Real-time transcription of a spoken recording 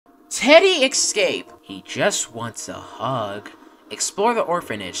Teddy escape. He just wants a hug. Explore the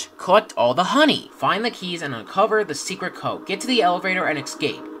orphanage. Collect all the honey. Find the keys and uncover the secret code. Get to the elevator and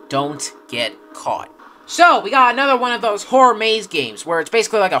escape. Don't get caught. So, we got another one of those horror maze games, where it's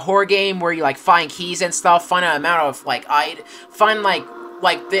basically like a horror game where you, like, find keys and stuff, find an amount of, like, find, an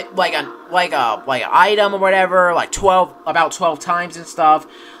item or whatever, like, about 12 times and stuff,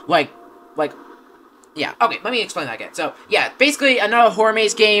 yeah, okay, let me explain that again. So, yeah, basically another horror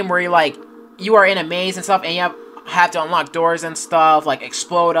maze game where you are in a maze and stuff, and you have to unlock doors and stuff, like,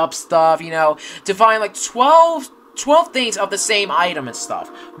 explode up stuff, you know, to find, like, 12 things of the same item and stuff,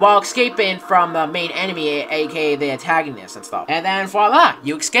 while escaping from the main enemy, aka the antagonist and stuff. And then, voila,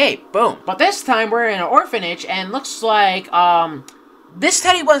 you escape. Boom. But this time, we're in an orphanage, and looks like, this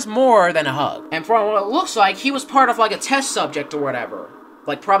Teddy wants more than a hug. And from what it looks like, he was part of, like, a test subject or whatever.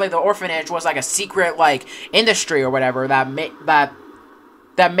 Like, probably the orphanage was, like, a secret, like, industry or whatever that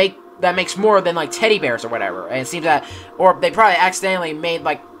makes more than, like, teddy bears or whatever. And it seems that, or they probably accidentally made,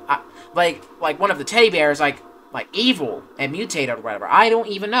 like one of the teddy bears, like evil and mutated or whatever. I don't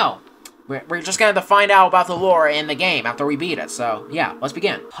even know. We're just gonna have to find out about the lore in the game after we beat it. So, yeah, let's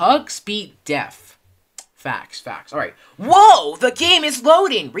begin. Hugs beat death. Facts. Alright. Whoa! The game is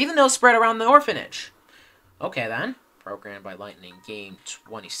loading! Read the notes spread around the orphanage. Okay, then. Programmed by Lightning Game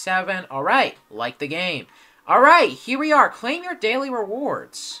 27. Alright. Like the game. Alright, here we are. Claim your daily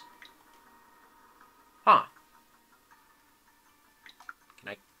rewards. Huh. Can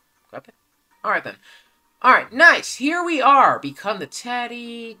I grab it? Alright, then. Alright, nice. Here we are. Become the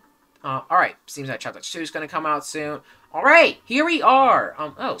Teddy. Alright. Seems like Chapter 2 is going to come out soon. Alright, here we are.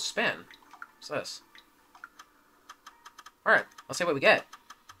 Oh, spin. What's this? Alright, let's see what we get.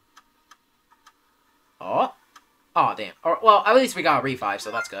 Oh, damn. Well, at least we got a revive,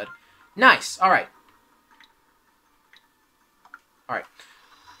 so that's good. Nice. Alright.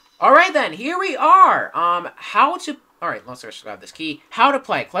 Alright, then. Here we are. How to... Alright, let's just grab this key. How to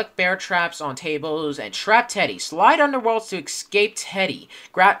play. Collect bear traps on tables and trap Teddy. Slide under walls to escape Teddy.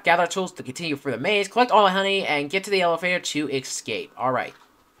 Gather tools to continue for the maze. Collect all the honey and get to the elevator to escape. Alright.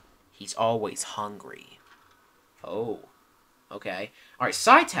 He's always hungry. Oh. Okay. Alright,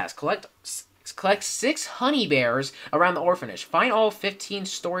 side task. Collect 6 honey bears around the orphanage. Find all 15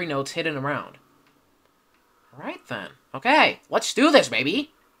 story notes hidden around. Alright, then. Okay, let's do this,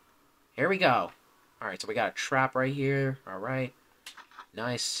 baby. Here we go. Alright, so we got a trap right here. Alright.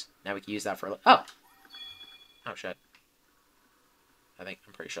 Nice. Now we can use that for... Oh! Oh, shit. I'm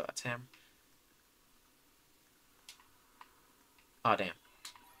pretty sure that's him. Oh, damn.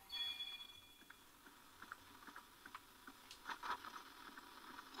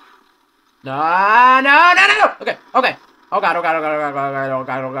 No! Okay. Oh god.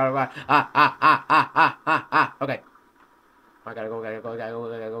 Okay. I gotta go.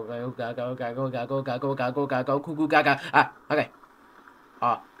 Okay.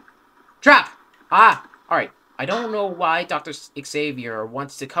 Trap! Alright. I don't know why Dr. Xavier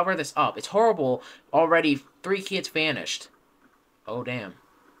wants to cover this up. It's horrible. Already 3 kids vanished. Oh, damn.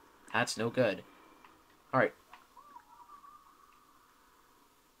 That's no good. Alright.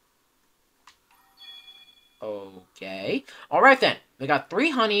 Okay. Alright, then. We got 3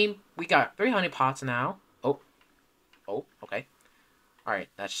 honey pots now. Oh, okay. Alright,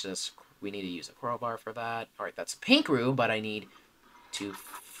 that's just... We need to use a crowbar for that. Alright, that's a pink room, but I need to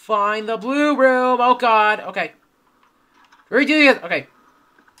find the blue room. Oh, God. Okay. Redo it. Okay.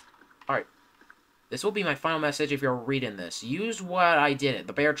 Alright. This will be my final message if you're reading this. Use what I did.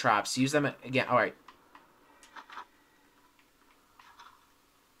 The bear traps. Use them again. Alright.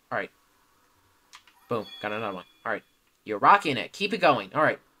 Alright. Boom. Got another one. Alright. You're rocking it. Keep it going.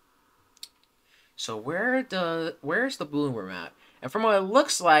 Alright. So where's the blue room at? And from what it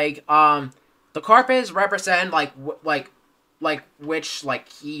looks like, the carpets represent like which like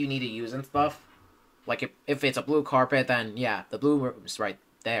key you need to use and stuff. Like if it's a blue carpet, then yeah, the blue room's right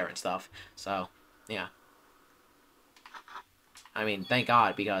there and stuff. So yeah. I mean, thank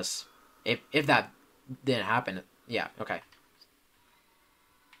God, because if that didn't happen, yeah, okay.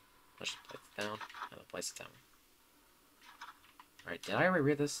 Let's just place it down. Place it down. Alright, did I already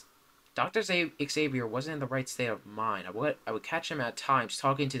read this? Dr. Xavier wasn't in the right state of mind. I would catch him at times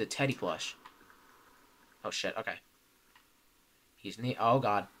talking to the teddy plush. Oh shit, okay. He's neat. Oh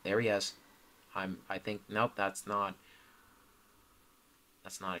god, there he is. I think, nope, that's not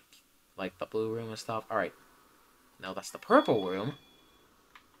like the blue room and stuff. Alright. No, that's the purple room.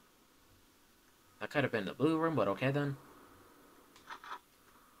 That could have been the blue room, but okay then.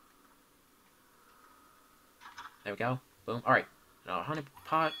 There we go. Boom. Alright. Now, honey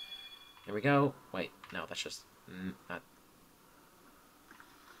pot. Here we go. Wait, no, that's just... not...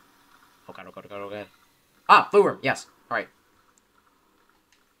 Go. Ah, blue room. Yes. All right.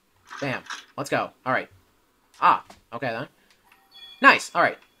 Bam. Let's go. All right. Ah. Okay then. Nice. All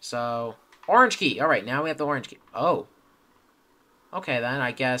right. So orange key. All right. Now we have the orange key. Oh. Okay then.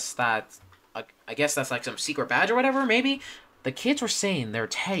 I guess that's like some secret badge or whatever. Maybe. The kids were saying their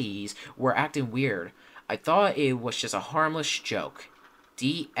teddies were acting weird. I thought it was just a harmless joke.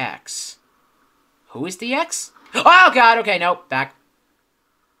 DX. Who is DX? Oh god. Okay. Nope. Back.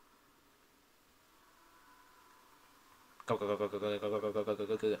 Go. Go.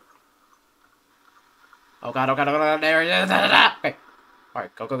 Oh god, there it is. Okay.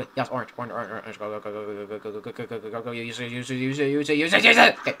 Alright, go. Yes, orange. Go. Use it.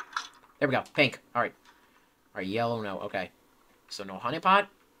 Okay. There we go. Pink. Alright. Alright, yellow, no. Okay. So no honey pot?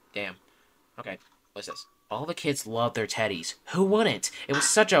 Damn. Okay. What's this? All the kids love their teddies. Who wouldn't? It was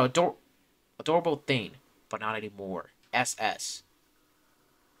such a adorable thing. But not anymore. SS.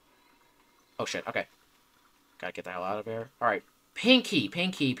 Oh shit, okay. Gotta get the hell out of here. Alright. Pinky.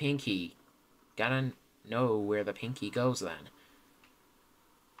 Gotta know where the pinky goes then.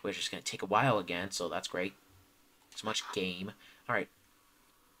 Which is going to take a while again, so that's great. It's much game. Alright.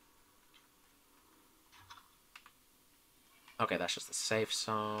 Okay, that's just the safe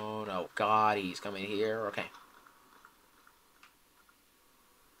zone. Oh god, he's coming here. Okay.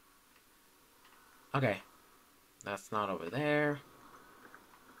 Okay. That's not over there.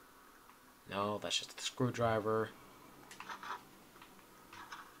 No, that's just the screwdriver.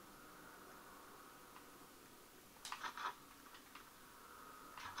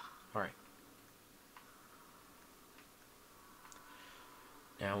 Alright.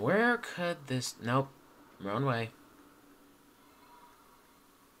 Now, where could this... Nope. Wrong way.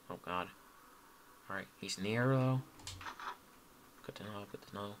 Oh, God. Alright, he's near, though. Good to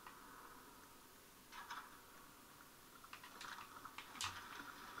know.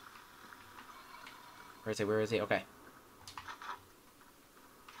 Where is he? Okay.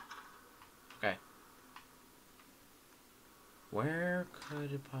 Okay. Where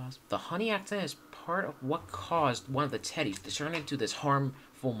could it possibly... The honey accident is part of what caused one of the teddies to turn into this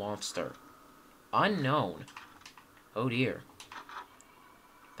harmful monster. Unknown. Oh dear.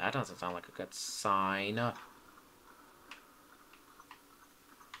 That doesn't sound like a good sign.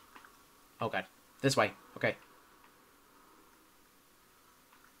 Oh god. This way. Okay.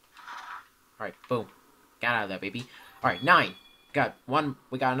 Alright, boom. Got out of there, baby. Alright, 9. Got one.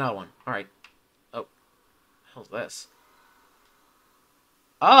 We got another one. Alright. Oh. How's this?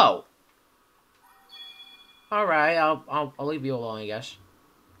 Oh! Alright, I'll leave you alone, I guess.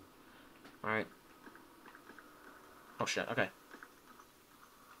 Alright. Oh shit, okay.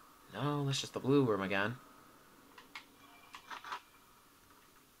 No, that's just the blue room again.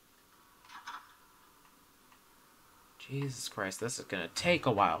 Jesus Christ, this is gonna take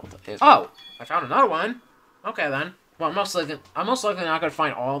a while. Oh! I found another one! Okay then. Well, I'm most likely not gonna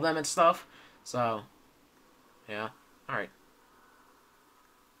find all of them and stuff. So, yeah. Alright.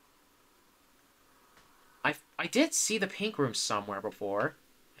 I did see the pink room somewhere before,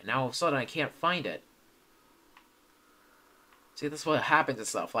 and now all of a sudden I can't find it. See, this is what happens and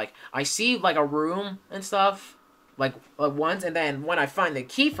stuff. Like, I see, like, a room and stuff, like once, and then when I find the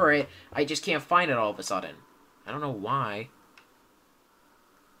key for it, I just can't find it all of a sudden. I don't know why.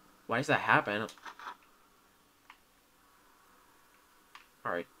 Why does that happen?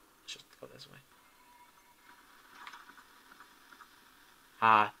 Alright, let's just go this way.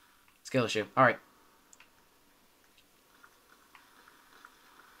 Skill issue. Alright.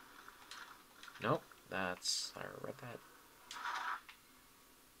 Nope, that's... I read that.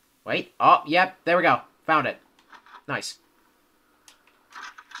 Wait. Oh, yep. There we go. Found it. Nice.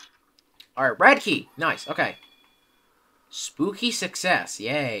 Alright, red key. Nice. Okay. Spooky success.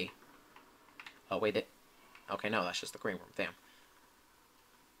 Yay. Oh, wait. Okay, no, that's just the green room. Damn.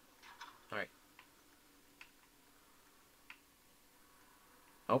 Alright.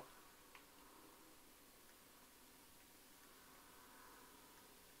 Oh.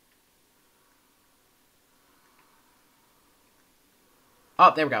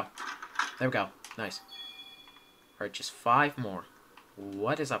 Oh, there we go. There we go. Nice. Alright, just 5 more.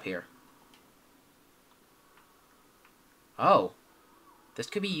 What is up here? Oh. This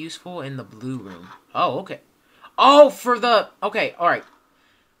could be useful in the blue room. Oh, okay. Oh, for the... Okay, alright.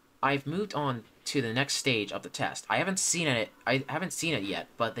 I've moved on to the next stage of the test. I haven't seen it yet,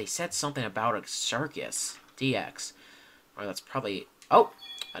 but they said something about a circus. DX. Alright, that's probably... Oh!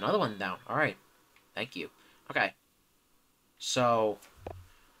 Another one down. Alright. Thank you. Okay. So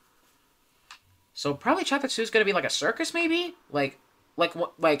probably Chapter 2 is gonna be like a circus, maybe? Like,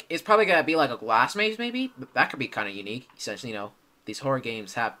 it's probably gonna be like a glass maze, maybe? That could be kind of unique, essentially, you know. these horror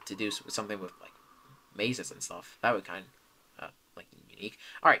games have to do with something with like mazes and stuff. That would kind of like unique.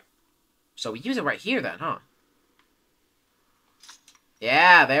 All right, so we use it right here then, huh?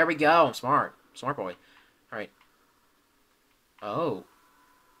 Yeah, there we go. I'm smart, smart boy. All right. Oh,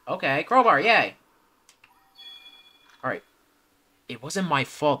 okay. Crowbar, yay. All right. It wasn't my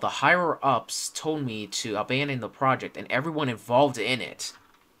fault. The higher-ups told me to abandon the project and everyone involved in it.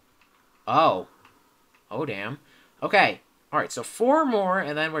 Oh. Oh, damn. Okay. Alright, so 4 more,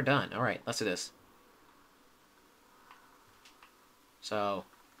 and then we're done. Alright, let's do this. So,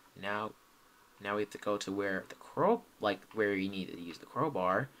 now we have to go to where the where you need to use the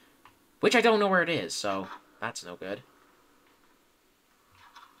crowbar. Which I don't know where it is, so that's no good.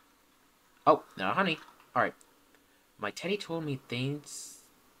 Oh, no, honey. Alright. My Teddy told me things,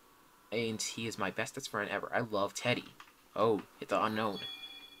 and he is my bestest friend ever. I love Teddy. Oh, hit the unknown.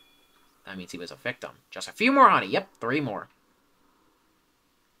 That means he was a victim. Just a few more, honey. Yep, 3 more.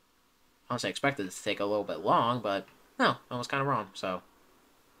 Honestly, I expected it to take a little bit long, but no, I was kind of wrong. So,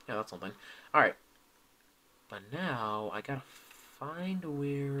 yeah, that's something. Alright. But now, I gotta find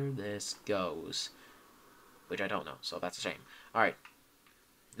where this goes. Which I don't know, so that's a shame. Alright.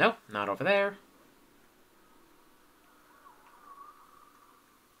 Nope, not over there.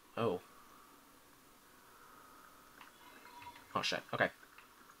 Oh. Oh, shit. Okay.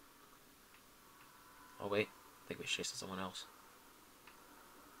 Oh, wait. I think we chased someone else.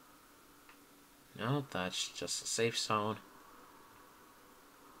 No, that's just a safe zone.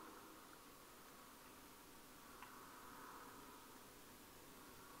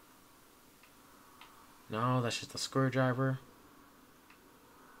 No, that's just a screwdriver.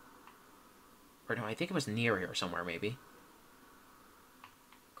 Or no, I think it was near here somewhere, maybe.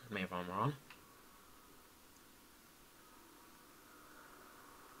 Correct me if I'm wrong.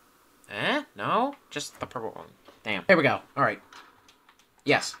 Eh? No? Just the purple one. Damn. Here we go. Alright.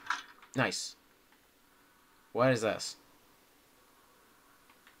 Yes. Nice. What is this?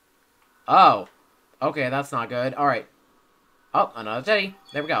 Oh. Okay, that's not good. Alright. Oh, another Teddy.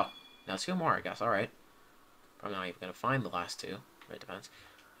 There we go. Now 2 more, I guess. Alright. Probably not even gonna find the last 2. It depends.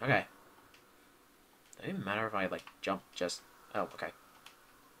 Okay. Doesn't even matter if I, like, jump just... Oh, okay.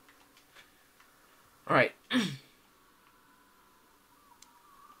 Alright.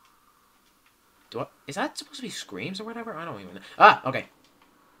 Is that supposed to be screams or whatever? I don't even know. Ah, okay.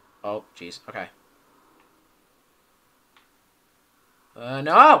 Oh, jeez. Okay.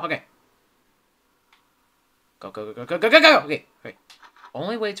 No! Okay. Go, go, go, go, go, go, go, go! Okay, okay.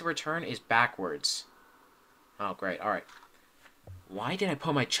 Only way to return is backwards. Oh, great. Alright. Why did I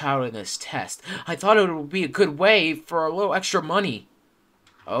put my child in this test? I thought it would be a good way for a little extra money.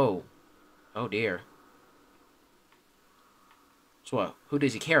 Oh. Oh, dear. So what? Who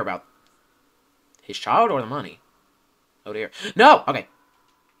does he care about? His child or the money? Oh, dear. No! Okay.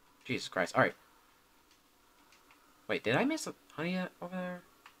 Jesus Christ. Alright. Wait, did I miss a honey over there?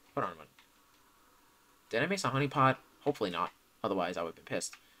 Hold on a minute. Did I miss a honey pot? Hopefully not. Otherwise, I would have been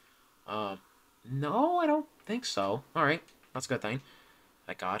pissed. No, I don't think so. Alright. That's a good thing.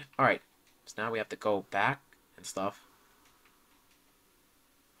 Thank God. Alright. So now we have to go back and stuff.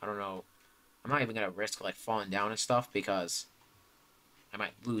 I don't know. I'm not even going to risk, like, falling down and stuff because I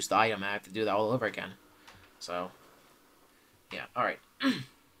might lose the item and I have to do that all over again. So, yeah. Alright.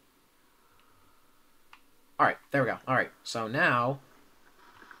 Alright. There we go. Alright. So now...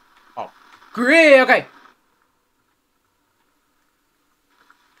 Oh. Great! Okay!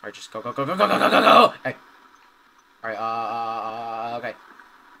 Alright, just go, go, go, go, go, go, go, go, go! Hey. Alright, okay.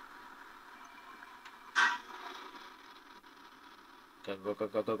 Go, go, go,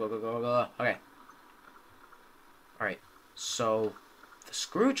 go, go, go, go, go, go, okay. Alright, so the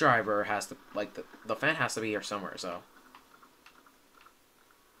screwdriver has to, like, the fan has to be here somewhere, so.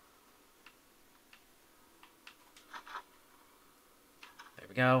 There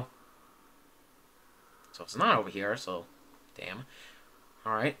we go. So it's not over here, so, damn.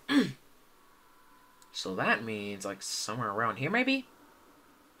 Alright. So that means, like, somewhere around here, maybe?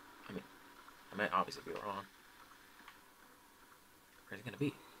 I mean, I might obviously be wrong. Where's it gonna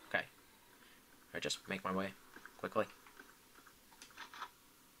be? Okay. I just make my way quickly.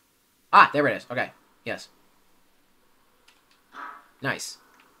 Ah, there it is. Okay. Yes. Nice.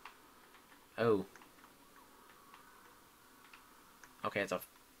 Oh. Okay, it's a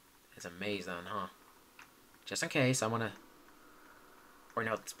maze then, huh? Just in case, I wanna... Or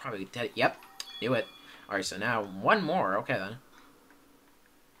no, it's probably dead. Yep. Knew it. Alright, so now 1 more. Okay, then.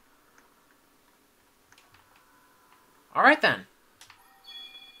 Alright, then.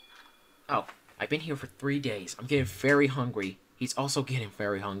 Oh, I've been here for 3 days. I'm getting very hungry. He's also getting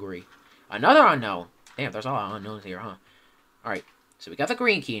very hungry. Another unknown. Damn, there's a lot of unknowns here, huh? Alright, so we got the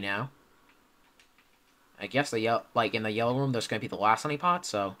green key now. I guess the yellow, like in the yellow room, there's gonna be the last honeypot,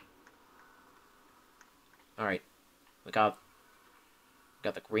 so. Alright, we got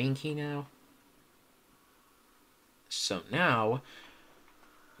the green key now. So now,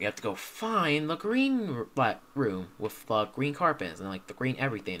 we have to go find the green room with green carpets and like the green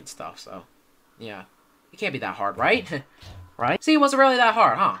everything and stuff, so. Yeah. It can't be that hard, right? Right? See, it wasn't really that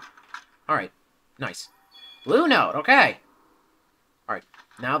hard, huh? Alright, nice. Blue note, okay. Alright,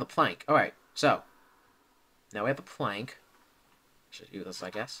 now the plank. Alright, so. Now we have the plank. Should do this, I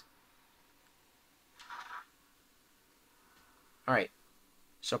guess. Alright.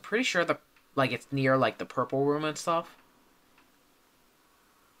 So pretty sure it's near, like, the purple room and stuff.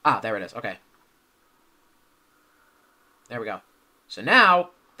 Ah, there it is. Okay. There we go. So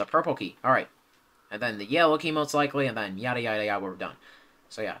now, the purple key. Alright. And then the yellow key, most likely, and then yada yada yada, we're done.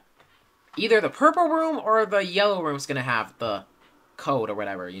 So yeah. Either the purple room or the yellow room is gonna have the code or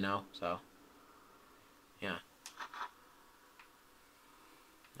whatever, you know? So. Yeah.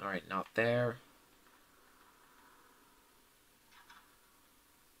 Alright, not there.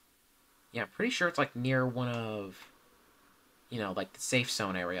 Yeah, I'm pretty sure it's, like, near one of, you know, like, the safe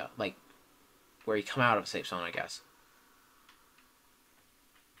zone area. Like, where you come out of a safe zone, I guess.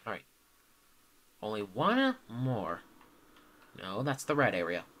 Alright. Only one more. No, that's the red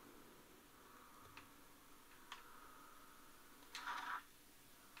area.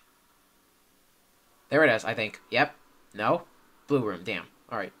 There it is, I think. Yep. No? Blue room, damn.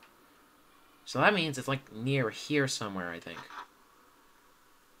 Alright. So that means it's, like, near here somewhere, I think.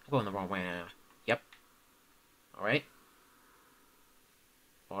 I'm going the wrong way now. Yep. Alright.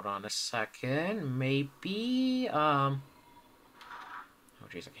 Hold on a second. Maybe, oh,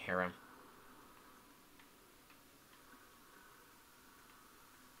 jeez, I can hear him.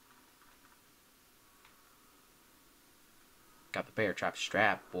 Got the bear trap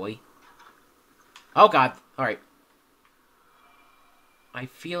strap, boy. Oh, God. Alright. I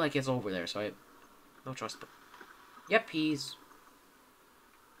feel like it's over there, so I have no trust. But yep, he's...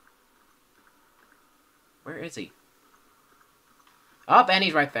 Where is he? Oh, and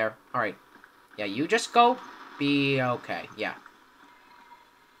he's right there. Alright. Yeah, you just go be okay. Yeah.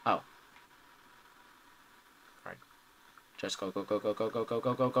 Oh. Alright. Just go, go, go, go, go, go, go,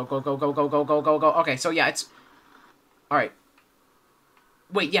 go, go, go, go, go, go, go, go, go, go, go. Okay, so yeah, it's... Alright.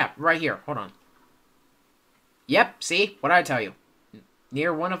 Wait, yeah, right here. Hold on. Yep, see? What did I tell you?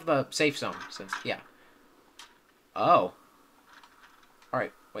 Near one of the safe zones. Since, yeah. Oh.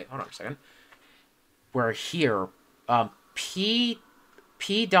 Alright, wait, hold on a second. We're here.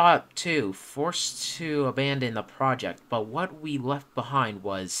 P.2 forced to abandon the project, but what we left behind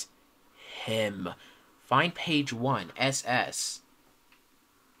was him. Find page 1, SS.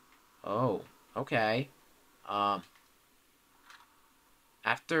 Oh, okay.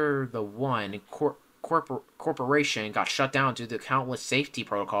 After the corporation got shut down due to countless safety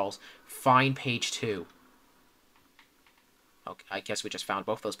protocols, find page 2. Okay, I guess we just found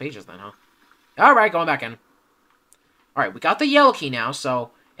both those pages then, huh? Alright, going back in. Alright, we got the yellow key now,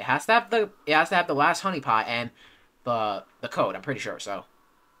 so it has to have the last honeypot and the code, I'm pretty sure, so.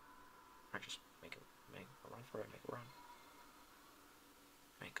 I just make a run for it, make a run.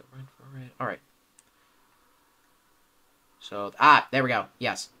 Make a run for it. Alright. So, there we go.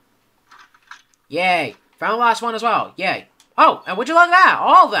 Yes. Yay! Found the last one as well. Yay. Oh, and would you look at that?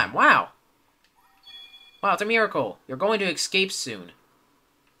 All of them. Wow. Wow, it's a miracle. You're going to escape soon.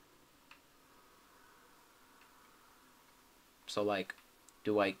 So, like,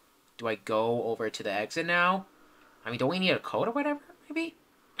 do I go over to the exit now? I mean, don't we need a code or whatever, maybe?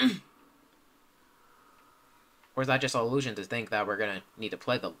 Or is that just an illusion to think that we're gonna need to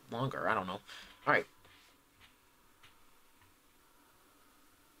play the longer? I don't know. Alright.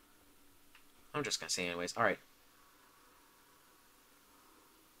 I'm just gonna say anyways. Alright.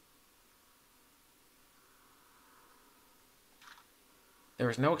 There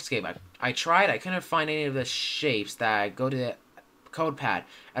was no escape. I tried. I couldn't find any of the shapes that go to the code pad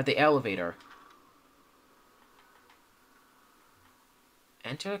at the elevator.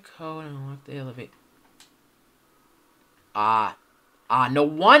 Enter the code and unlock the elevator. No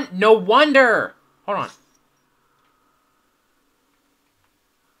wonder! Hold on.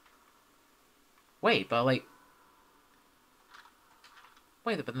 Wait, but like...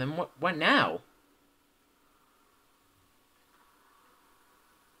 Wait, but then what now?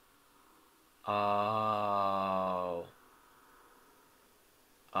 Oh.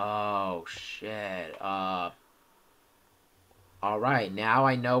 Oh, shit. Alright, now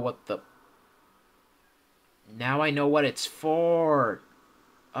I know what the... Now I know what it's for.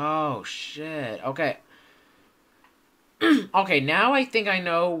 Oh, shit. Okay. Okay, now I think I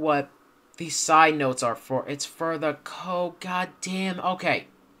know what these side notes are for. It's for the code. God damn. Okay.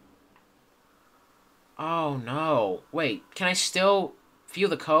 Oh no. Wait, can I still view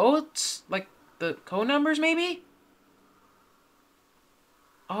the codes? Like the code numbers maybe?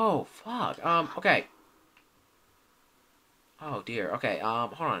 Oh, fuck. Okay. Oh dear. Okay,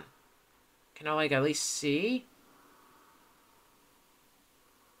 hold on. Can I like at least see?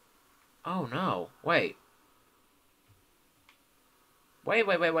 Oh no. Wait.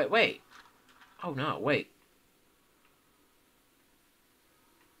 Wait. Oh no, wait.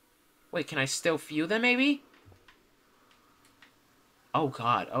 Wait, can I still view them maybe? Oh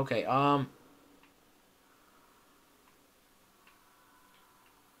god, okay, oh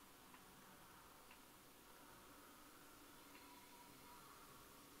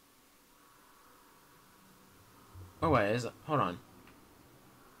wait, hold on.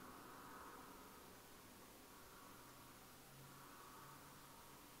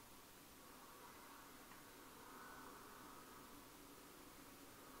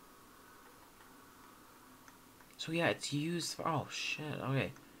 So yeah, it's used for, oh shit,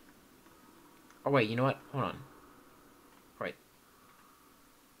 okay. Oh wait, you know what? Hold on. Right.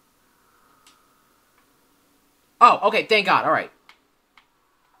 Oh, okay, thank god, alright.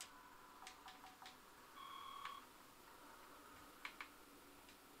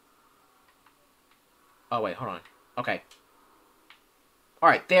 Oh wait, hold on. Okay.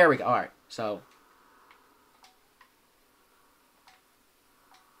 Alright, there we go, alright. So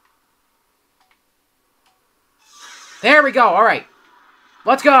there we go, alright.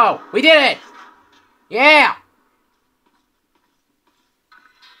 Let's go! We did it! Yeah!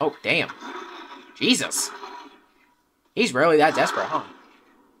 Oh, damn. Jesus. He's really that desperate, huh?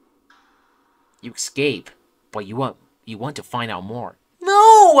 You escape, but you want to find out more.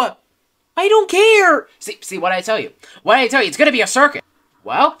 No! I don't care! See what I tell you? What I tell you, it's gonna be a circus.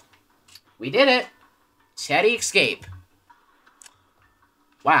 Well, we did it. Teddy escape.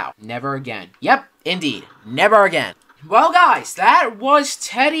 Wow, never again. Yep, indeed, never again. Well, guys, that was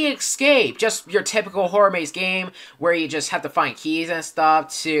Teddy Escape. Just your typical horror maze game where you just have to find keys and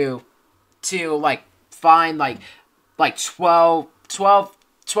stuff to like, find, like 12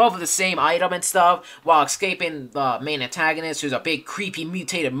 of the same item and stuff while escaping the main antagonist, who's a big, creepy,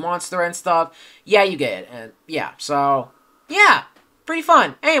 mutated monster and stuff. Yeah, you get it. And, yeah, so, yeah. Pretty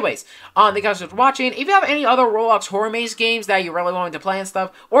fun. Anyways, thank you guys for watching. If you have any other Roblox horror maze games that you really want me to play and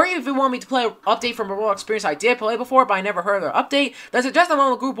stuff, or if you want me to play an update from a Roblox experience I did play before, but I never heard of their update, then suggest them on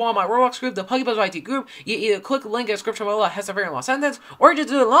the group wall on my Roblox group, the PuckyBuzz IT group. You either click the link in the description below that has a very long sentence, or you just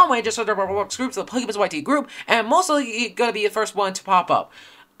do it a long way, just search up our Roblox group, the PuckyBuzz IT group, and mostly you're gonna be the first one to pop up.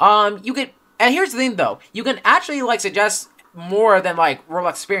 You could, and here's the thing though, you can actually like suggest more than like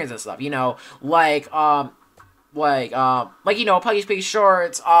Roblox experience and stuff, you know, like you know, Puggy Speak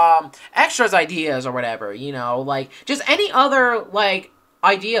Shorts, extras ideas or whatever, you know, like, just any other, like,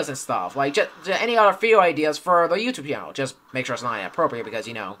 ideas and stuff, like, just any other video ideas for the YouTube channel. Just make sure it's not inappropriate because,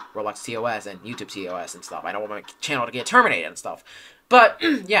 you know, Roblox TOS and YouTube TOS and stuff. I don't want my channel to get terminated and stuff. But,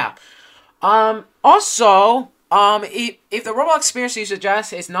 yeah. Also, if the Roblox experience you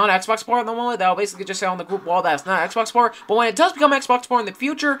suggest is not Xbox support at the moment, that'll basically just say on the group wall that it's not Xbox support. But when it does become Xbox support in the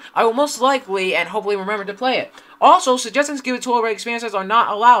future, I will most likely and hopefully remember to play it. Also, suggesting Skibidi Toilet Related Experiences are not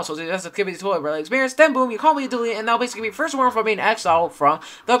allowed. So suggest a Skibidi Toilet Related Experience, then boom, you can't be deleted, and that'll basically be first one from being exiled from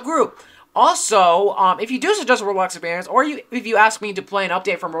the group. Also, if you do suggest a Roblox experience, or if you ask me to play an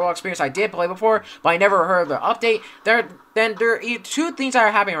update from a Roblox experience I did play before, but I never heard of the update, then there are two things that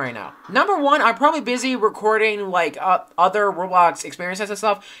are happening right now. Number one, I'm probably busy recording, like, other Roblox experiences and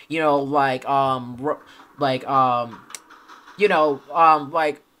stuff, you know, like,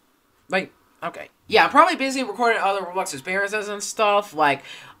 okay. Yeah, I'm probably busy recording other Roblox experiences and stuff, like,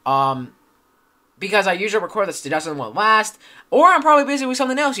 because I usually record the suggested one last, or I'm probably busy with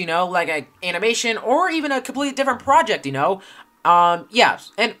something else, you know, like an animation, or even a completely different project, you know. Yeah,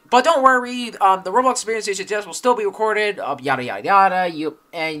 but don't worry, the Roblox experience you suggest will still be recorded, yada yada yada,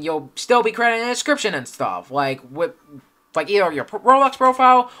 you'll still be credited in the description and stuff, like, with, like, either your Roblox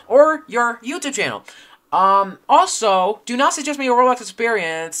profile, or your YouTube channel. Also, do not suggest me a Roblox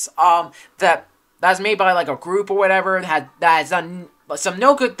experience, that's made by, like, a group or whatever, that has done some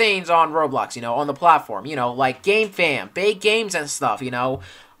no good things on Roblox, you know, on the platform, you know, like Game Fam, Big Games and stuff, you know,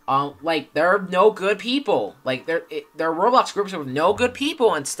 like, they're no good people, like, they're Roblox groups with no good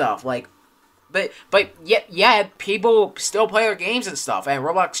people and stuff, like, but yet, people still play their games and stuff, and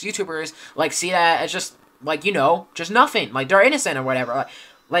Roblox YouTubers, like, see that as just, like, you know, just nothing, like, they're innocent or whatever,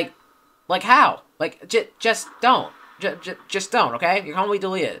 like, how? Like, just don't. Just don't, okay? You're commonly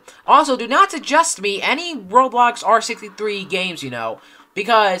deleted. Also, do not suggest me any Roblox R63 games,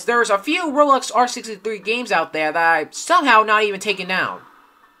 because there's a few Roblox R63 games out there that I somehow not even taken down.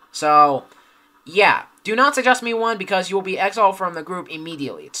 So, yeah. Do not suggest me one because you will be exiled from the group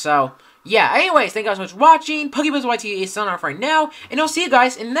immediately. So, yeah. Anyways, thank you guys so much for watching. PokeBuzzYT is signing off right now, and I'll see you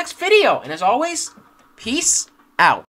guys in the next video. And as always, peace out.